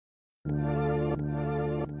You did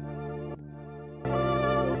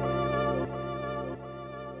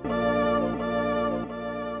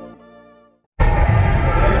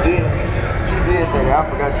say that. I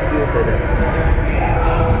forgot you did say that.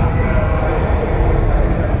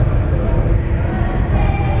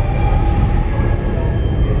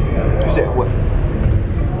 You said what?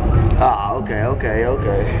 Ah, okay.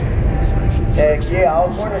 Heck yeah, I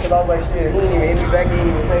was wondering because I was like, shit, he didn't even hit me back, he didn't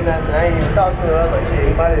even say nothing, I didn't even talk to him. I was like, shit,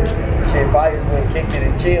 he might have, probably just went and kicked it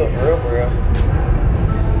and chilled for real.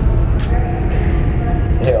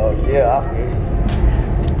 Hell yeah, I feel you.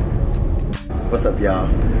 What's up, y'all?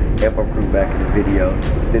 Airport crew back in the video.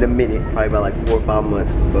 It's been a minute, probably about like 4 or 5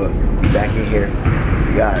 months, but we back in here.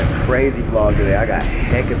 We got a crazy vlog today. I got a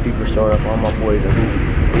heck of people showing up, all my boys are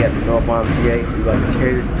hooping. We at the North YMCA. We about to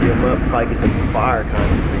tear this gym up, probably get some fire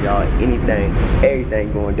content for y'all. Anything,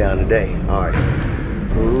 everything going down today. All right.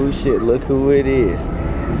 Oh shit, look who it is.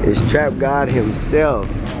 It's Trap God himself.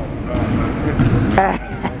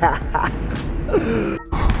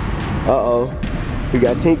 Uh-oh. We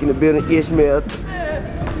got Tink in the building, Ishmael.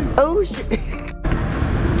 Oh shit.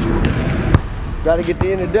 Gotta get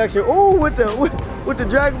the introduction. Ooh, with the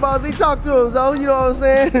Dragon Ball Z, talk to him, so you know what I'm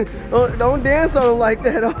saying? Don't dance on him like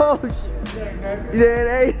that. Oh shit. Yeah,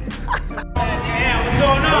 hey. What's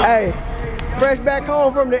going on? Hey, fresh back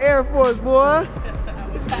home from the Air Force, boy.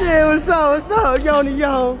 Shit, what's up, Yoni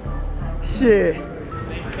yo. Shit.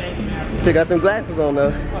 Still got them glasses on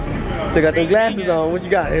though. Still got them glasses on. What you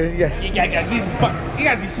got? You got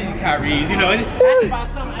these shit Kyrie's, you know. They don't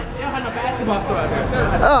have no basketball store out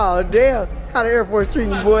there. Oh damn. How the Air Force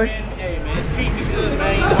treating you, boy? Hey man, it's treating me good,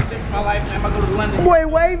 man. You know, I'm thinking my life, man. I go to London. Boy,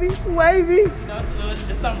 wavy. You know,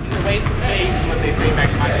 it's something to raise the days, what they say back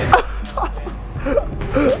in my day.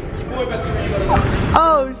 Your boy about to go to London.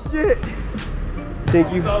 Oh shit.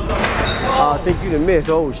 Thank you. I'll take you to miss.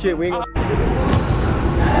 Oh shit, we ain't gonna.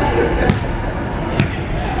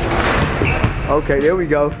 Okay, there we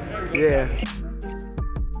go. Yeah.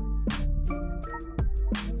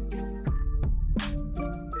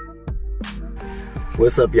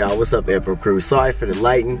 What's up, y'all? What's up, Airport crew? Sorry for the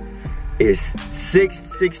lighting. It's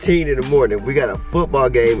 6:16 in the morning. We got a football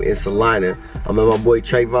game in Salina. I'm at my boy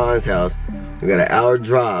Trayvon's house. We got an hour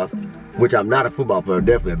drive, which I'm not a football player,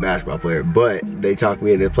 definitely a basketball player, but they talked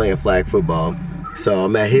me into playing flag football. So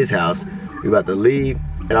I'm at his house. We about to leave.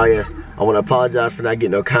 And oh yes, I want to apologize for not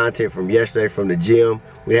getting no content from yesterday from the gym.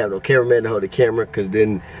 We didn't have no cameraman to hold the camera because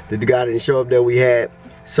then the guy didn't show up that we had.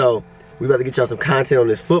 So we about to get y'all some content on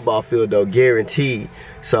this football field though, guaranteed.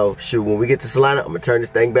 So shoot, when we get to Salina, I'm gonna turn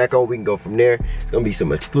this thing back on. We can go from there. It's gonna be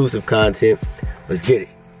some exclusive content. Let's get it.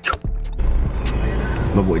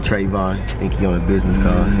 My boy Trayvon, I think he on a business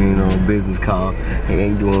call. He ain't on a business call. He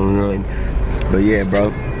ain't doing nothing. But yeah,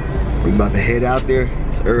 bro, we about to head out there.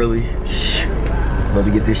 It's early. About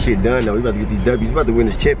to get this shit done though. We about to get these W's. We about to win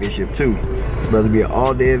this championship too. It's about to be an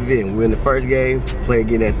all-day event. We win the first game, play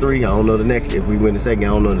again at 3. I don't know the next. If we win the second, I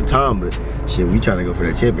don't know the time, but shit, we trying to go for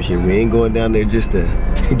that championship. We ain't going down there just to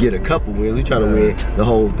get a couple wins. We trying to win the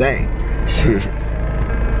whole thing. Shit.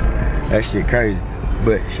 That shit crazy.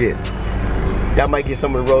 But shit. Y'all might get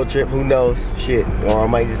some of the road trip, who knows? Shit. Or I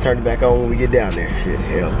might just turn it back on when we get down there. Shit,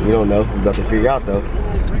 hell, we don't know. We about to figure out though.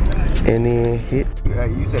 And then hit.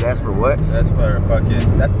 You said that's for what? That's for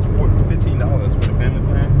fucking, that's $15 for the family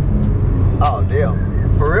plan. Oh damn.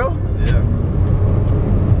 For real? Yeah.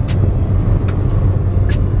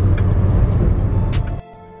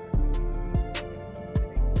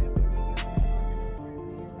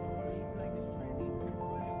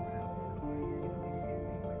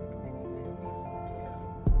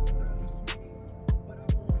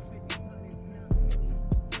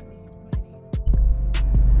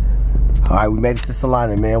 All right, we made it to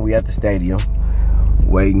Salina, man. We at the stadium,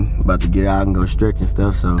 waiting, about to get out and go stretch and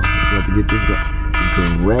stuff. So about to get this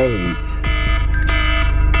great.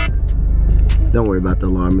 Don't worry about the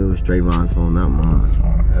alarm. It was Trayvon's phone, not mine.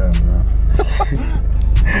 Oh yeah, man.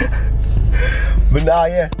 But nah,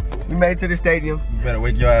 yeah, we made it to the stadium. You better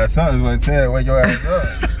wake your ass up. Is what it said. Wake your ass up.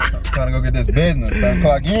 I'm trying to go get this business. Time to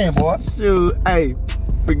clock in, boy. Shoot, hey.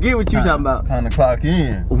 Forget what you talking about. Time to clock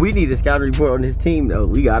in. We need a scouting report on this team though.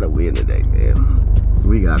 We gotta win today, man.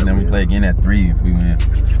 We gotta win. And then we play again at 3 if we win.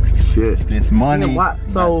 Shit. It's money. Yeah,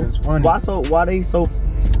 why they so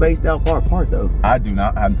spaced out far apart though? I do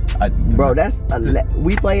not. Bro, that's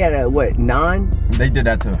we play at a what, 9? They did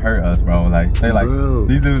that to hurt us, bro. Like they like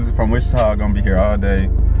these dudes from Wichita are gonna be here all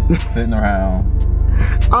day, sitting around.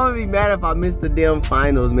 I'm gonna be mad if I miss the damn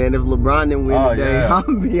finals, man. If LeBron didn't win today, yeah. I'm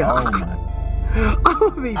gonna be honest.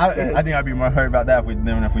 I think I'd be more hurt about that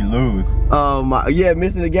if we lose. Oh my, yeah,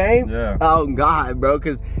 missing the game? Yeah. Oh God, bro,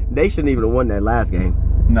 because they shouldn't even have won that last game.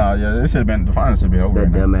 No, yeah, it should have been, the finals should be over.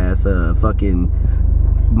 That dumbass fucking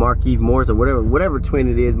Marquise Morris or whatever twin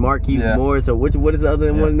it is, Marquise Morris or what is the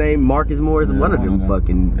other one's name? Marcus Morris. One of them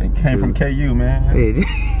fucking. It came from KU, man.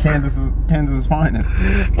 Kansas finest.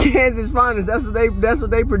 Kansas finest. That's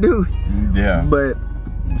what they produce. Yeah. But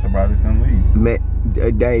I'm surprised they didn't leave. Man,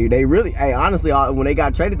 they really. Hey, honestly, when they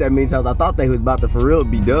got traded that many times, I thought they was about to for real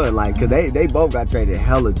be done. Like, cause they both got traded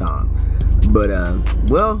hella time. But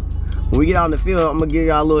well, when we get out on the field, I'm gonna give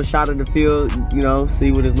y'all a little shot of the field. You know,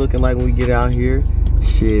 see what it's looking like when we get out here.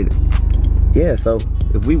 Shit. Yeah, so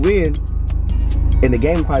if we win, and the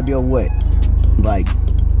game will probably be on what? Like,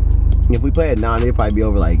 if we play at 9, it'll probably be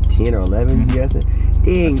over like 10 or 11, you guessing?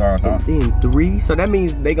 Dang, 3. So that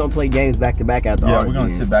means they gonna play games back to back after we're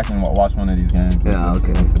gonna sit back and watch one of these games. Yeah,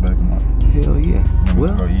 okay. Sit back and watch. Hell yeah.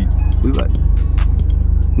 Well, go eat. We like.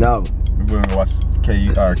 No. We're gonna watch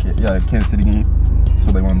Kansas City game. That's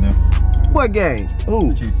what they want to do. What game?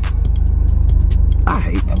 Ooh. Chiefs. I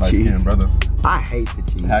hate the like Chiefs. Skin, brother. I hate the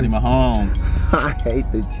Chiefs. Patty Mahomes. I hate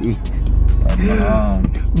the Chiefs. Patty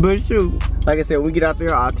Mahomes. But shoot, like I said, when we get out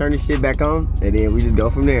there, I'll turn this shit back on, and then we just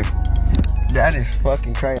go from there. That is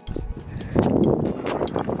fucking crazy.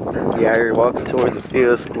 We out here walking towards the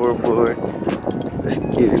field scoreboard. Let's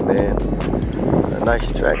get it, man. A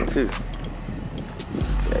nice track too.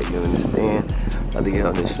 Stadium in the stand. About to get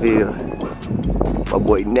on this field. My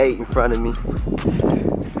boy Nate in front of me.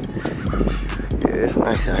 Yeah, it's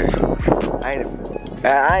nice out here. I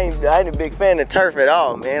ain't a big fan of turf at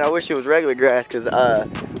all, man. I wish it was regular grass, cause I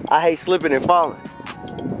hate slipping and falling.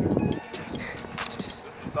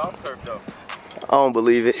 Soft turf though. I don't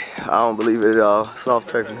believe it. I don't believe it at all. Soft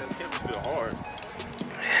turf. It feel hard.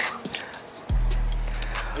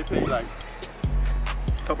 They pay you like a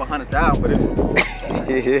couple $100,000 for this.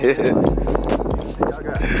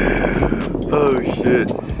 Oh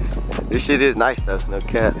shit. This shit is nice though, no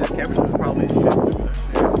cap. That camera should probably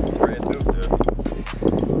brand new too.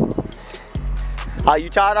 Oh, you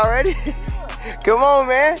tired already? Come on,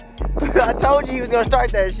 man. I told you he was gonna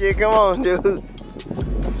start that shit. Come on, dude. Shit,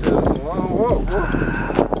 that's a long walk, bro.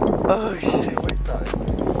 Oh shit.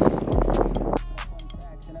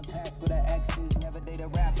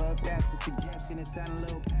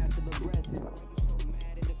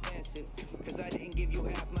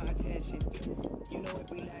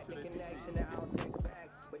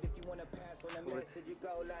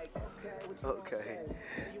 Okay.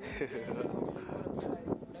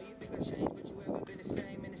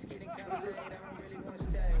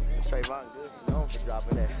 Trayvon good, known for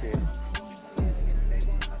dropping that shit.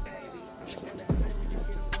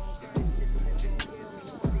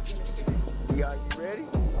 Are you ready?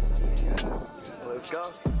 Let's go.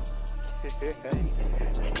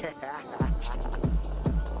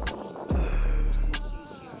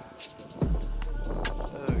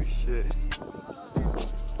 Oh shit.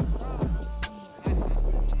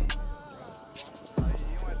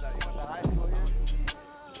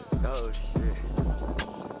 Oh shit.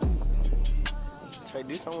 Trey,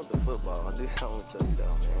 do something with the football. Do something with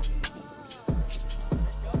yourself, man.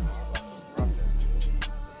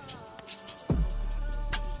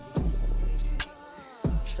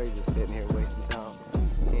 Trey just sitting here wasting time.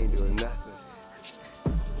 He ain't doing nothing.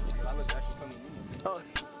 Oh.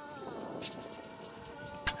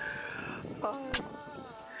 Oh.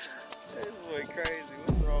 This boy crazy.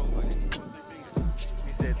 What's wrong with him?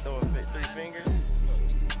 He said throw a 3 fingers.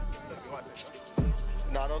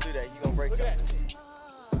 No, don't do that. You gonna break something.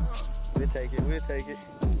 We'll take it. We'll take it.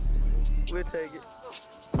 We'll take it.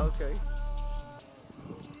 Okay.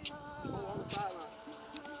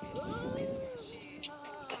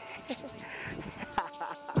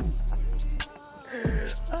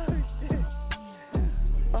 Oh shit.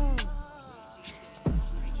 Oh.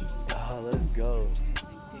 Oh, let's go.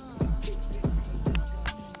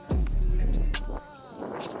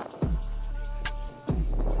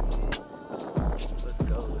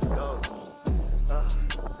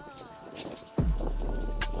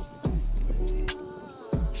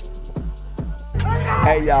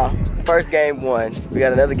 Hey y'all, first game won. We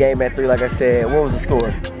got another game at 3, like I said. What was the score?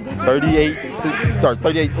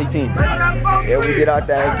 38-18. Yeah, we did our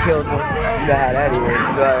thing, killed them. You know how that is. You know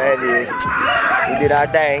how that is. We did our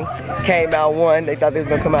thing. Came out, won. They thought they was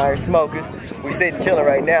gonna come out here and smoke us. We sitting chilling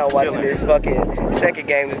right now watching this fucking second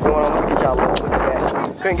game that's going on. Look at y'all little footage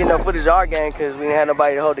at. Couldn't get no footage of our game because we didn't have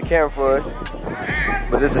nobody to hold the camera for us.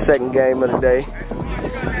 But this is the second game of the day.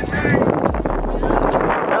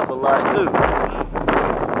 That was a lot too.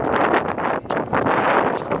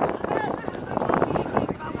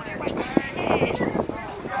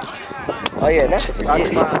 Oh yeah, that's what I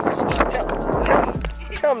forget.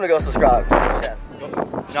 Tell Tell them to go subscribe to the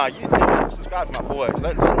channel. Nah, you subscribe to my boy.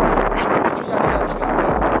 Let me turn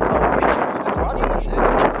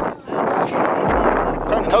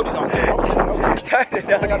the notice on. Turn the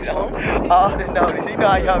notice on. All the notice. You know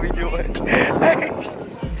how y'all be doing. Hey.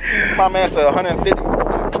 My man said 150.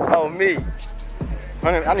 Oh, me.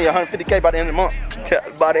 I need 150K by the end of the month.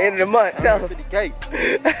 By the end of the month, tell them. 150K.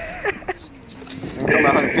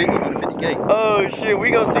 150K. Oh shit,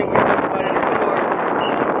 we gonna see what we can find in the door.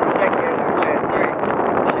 Second game, we play at 3.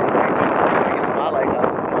 Shit, stay tuned. I'm gonna get some highlights out.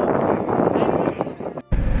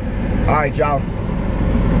 Alright, y'all.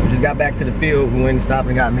 We just got back to the field. We went and stopped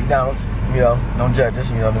and got McDonald's. You know, don't judge us,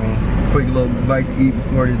 you know what I mean? Quick little bite to eat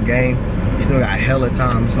before this game. We still got hella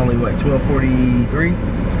time. It's only what, 12:43?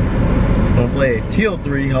 Gonna play it till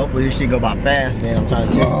 3. Hopefully this shit go by fast, man. I'm trying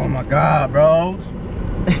to tell you. Oh my God, bros.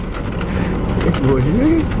 It's what it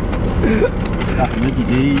is. Mickey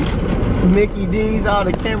D's. Mickey D's on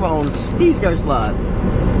the camera on the ski skirt slide.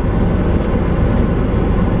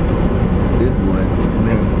 This boy,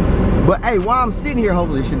 man. But hey, while I'm sitting here,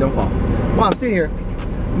 hopefully this shit don't fall. While I'm sitting here,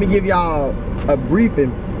 let me give y'all a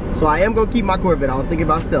briefing. So I am gonna keep my Corvette. I was thinking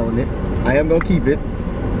about selling it. I am gonna keep it.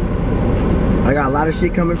 I got a lot of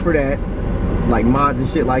shit coming for that. Like mods and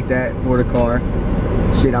shit like that for the car.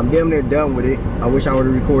 Shit, I'm damn near done with it. I wish I would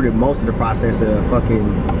have recorded most of the process of fucking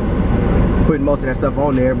putting most of that stuff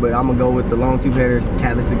on there, but I'm gonna go with the long tube headers,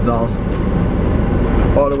 catless exhaust,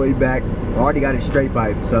 all the way back. I already got it straight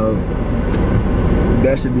piped, so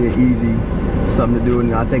that should be an easy something to do.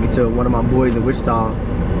 And I'll take it to one of my boys in Wichita.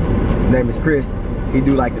 His name is Chris. He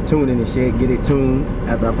do like the tuning and shit, get it tuned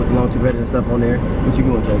after I put the long tube headers and stuff on there. What you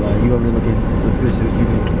doing, Trey? You over there looking suspicious? What you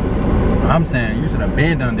doing? I'm saying you should have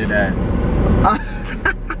been under that.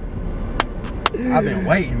 I've been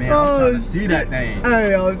waiting, man. I'm trying to see that thing.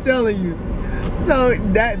 Hey, I'm telling you. So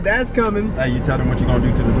that's coming. Hey, you tell them what you gonna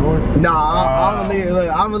do to the doors? Nah, I'm gonna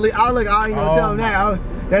leave. Look, I ain't gonna tell them that.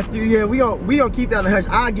 That's yeah. We gonna keep that on the hush.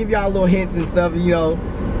 I'll give y'all little hints and stuff, you know,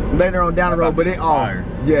 later on down the road. But it all,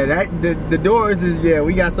 yeah. That the doors is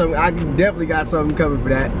we got something. I definitely got something coming for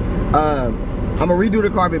that. I'm gonna redo the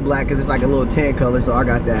carpet black because it's like a little tan color, so I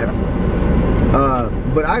got that.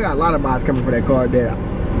 But I got a lot of mods coming for that car that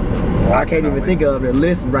I can't even think of the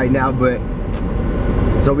list right now, but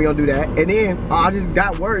so we gonna do that. And then I just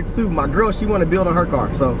got word too, my girl, she wanna build on her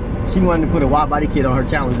car, so she wanted to put a wide body kit on her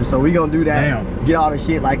Challenger, so we gonna do that. Damn. Get all the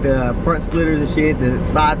shit like the front splitters and shit, the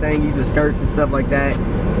side thingies, the skirts and stuff like that,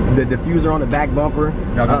 the diffuser on the back bumper.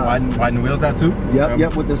 Y'all gonna widen the wheels out too?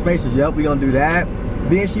 Yep, with the spacers. Yep, we gonna do that.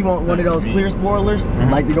 Then she want one of those clear spoilers,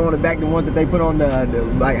 like to go on the back, the ones that they put on the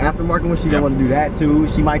like aftermarket ones. She don't want to do that too.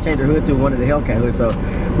 She might change her hood to one of the Hellcat hoods. So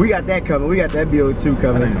we got that coming. We got that build too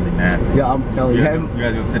coming. That ain't gonna be nasty. Yeah, I'm telling you. You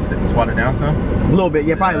guys gonna swat it down some? A little bit,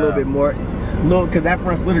 yeah, probably a little bit more. Cause that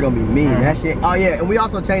front splitter gonna be mean. That shit. Oh yeah, and we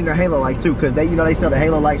also changed our halo lights too, cause they, you know, they sell the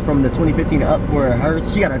halo lights from the 2015 up for hers.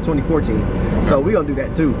 She got her 2014, so we gonna do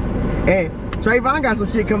that too. And Trayvon got some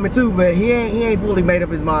shit coming too, but he ain't fully made up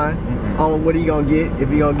his mind on what he gonna get. If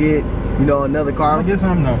he gonna get, you know, another car. I'll get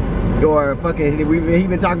some though. Or fucking, he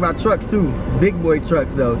been talking about trucks too, big boy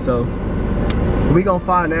trucks though. So we gonna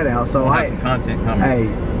find that out. So we'll have some content coming. Hey,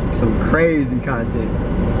 some crazy content.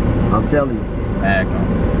 I'm telling you. Bad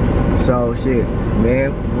content. So shit,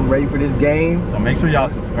 man, I'm ready for this game. So make sure y'all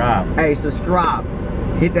subscribe. Hey, subscribe.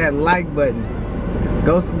 Hit that like button.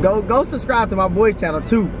 Go subscribe to my boy's channel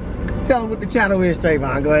too. Tell him what the channel is,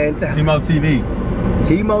 Trayvon. Go ahead and tell him. T-Mo TV.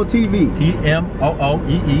 T-Mo TV.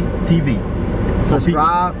 T-M-O-O-E-E TV.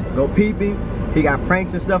 Subscribe. Go peeping. He got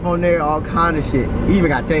pranks and stuff on there, all kind of shit. He even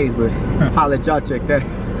got tased, but I'll let y'all check that.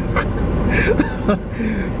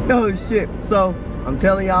 No shit. So I'm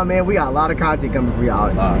telling y'all, man, we got a lot of content coming for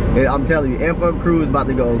y'all. I'm telling you, Info Crew is about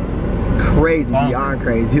to go crazy, beyond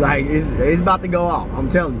crazy. Like it's about to go off. I'm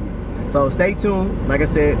telling you. So stay tuned. Like I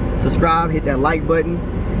said, subscribe, hit that like button,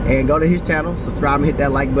 and go to his channel. Subscribe and hit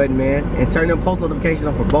that like button, man, and turn them post notifications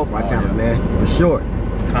on for both our channels, man, for sure.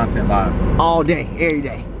 Content live all day, every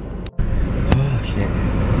day. Oh shit,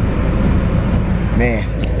 man.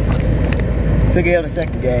 Took it out the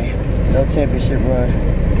second game. No championship run.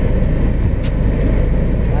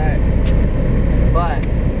 Alright. But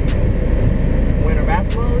winter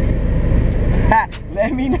basketball league?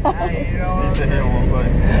 Let me know. You know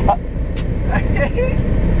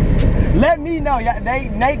Let me know.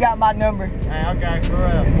 Nate got my number. Hey, okay, for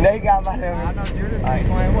real. Nate got my number. I know Judas. Right.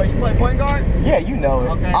 Playing what? You play point guard? Yeah, you know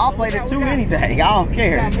it. Okay. I'll play the two anything. I don't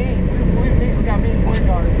care. We got me point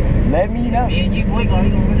guard. Let me know. Me and you point guard.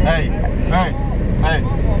 Hey,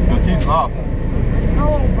 your team's lost.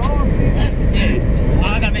 No, bro. Oh,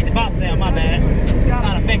 I gotta make the bop sound. My bad. It's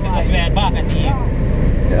not effective unless you add bop at the end.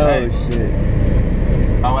 Oh, Hey. shit.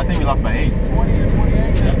 Oh, I think we lost by 8. 20 to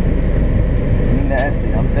 28. Yeah. You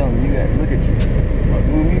nasty. I'm telling you, look at you. What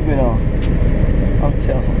move you been on? I'm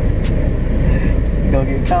telling you. You gonna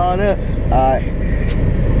get caught up? Alright.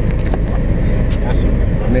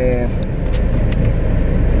 Man.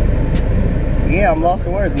 Yeah, I'm lost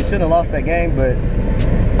for words. We shouldn't have lost that game, but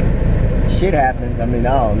shit happens. I mean,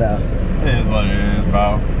 I don't know. It is what it is,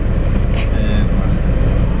 bro. It is what it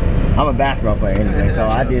is. I'm a basketball player anyway, so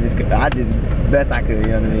I did the best I could, you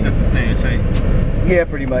know what I mean? Just to stay in shape. Yeah,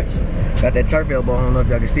 pretty much. Got that turf elbow. I don't know if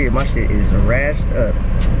y'all can see it. My shit is rashed up.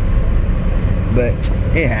 But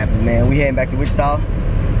it happens, man. We heading back to Wichita.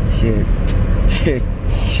 Shit.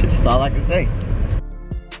 That's all I can say.